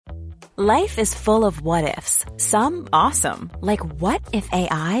Life is full of what-ifs. Some awesome, like what if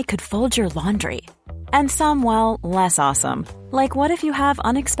AI could fold your laundry? And some, well, less awesome, like what if you have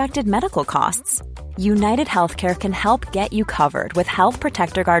unexpected medical costs? United Healthcare can help get you covered with Health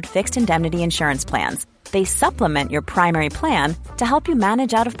Protector Guard fixed indemnity insurance plans. They supplement your primary plan to help you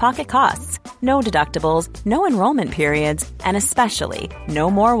manage out-of-pocket costs. No deductibles, no enrollment periods, and especially no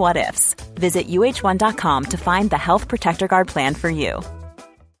more what-ifs. Visit uh1.com to find the Health Protector Guard plan for you.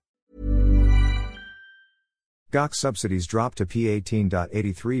 GOCC subsidies dropped to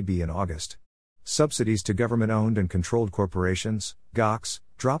P18.83B in August. Subsidies to government-owned and controlled corporations, GOCCs,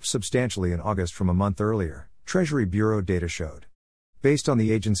 dropped substantially in August from a month earlier, Treasury Bureau data showed. Based on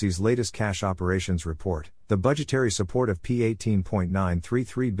the agency's latest cash operations report, the budgetary support of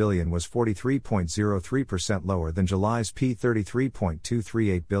P18.933 billion was 43.03% lower than July's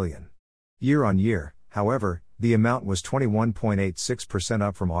P33.238 billion. Year-on-year, however, the amount was 21.86%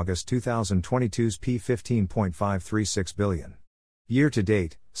 up from August 2022's P15.536 billion.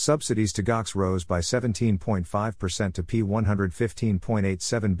 Year-to-date, subsidies to GOCCs rose by 17.5% to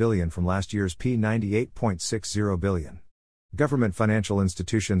P115.87 billion from last year's P98.60 billion. Government financial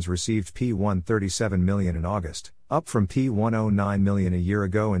institutions received P137 million in August, up from P109 million a year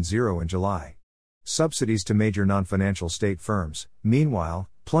ago and zero in July. Subsidies to major non-financial state firms, meanwhile,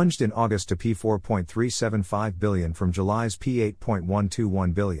 plunged in August to P4.375 billion from July's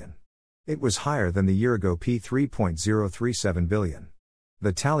P8.121 billion. It was higher than the year-ago P3.037 billion.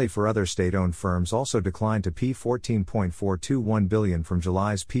 The tally for other state-owned firms also declined to P14.421 billion from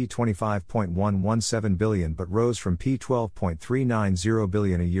July's P25.117 billion but rose from P12.390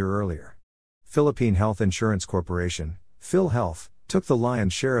 billion a year earlier. Philippine Health Insurance Corporation, PhilHealth, took the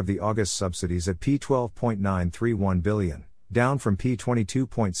lion's share of the August subsidies at P12.931 billion, down from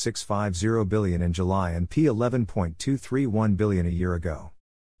P22.650 billion in July and P11.231 billion a year ago.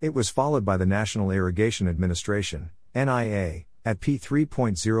 It was followed by the National Irrigation Administration, NIA, at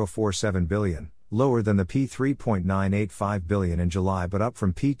P3.047 billion, lower than the P3.985 billion in July but up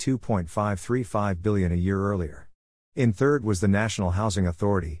from P2.535 billion a year earlier. In third was the National Housing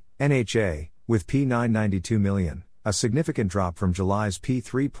Authority, NHA, with P992 million, a significant drop from July's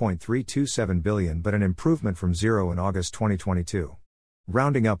P3.327 billion but an improvement from zero in August 2022.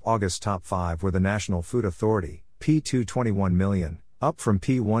 Rounding up August's top five were the National Food Authority, P221 million, up from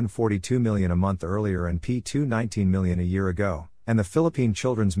P142 million a month earlier and P219 million a year ago, and the Philippine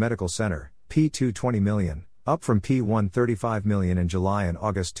Children's Medical Center, P220 million, up from P135 million in July and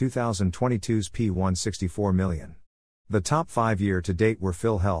August 2022's P164 million. The top 5 year-to-date were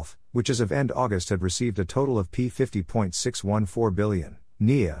PhilHealth, which as of end August had received a total of P50.614 billion,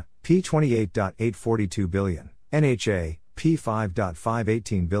 NIA, P28.842 billion, NHA,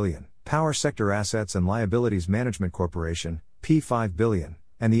 P5.518 billion, Power Sector Assets and Liabilities Management Corporation, P5 billion,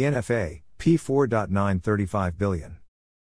 and the NFA, P4.935 billion.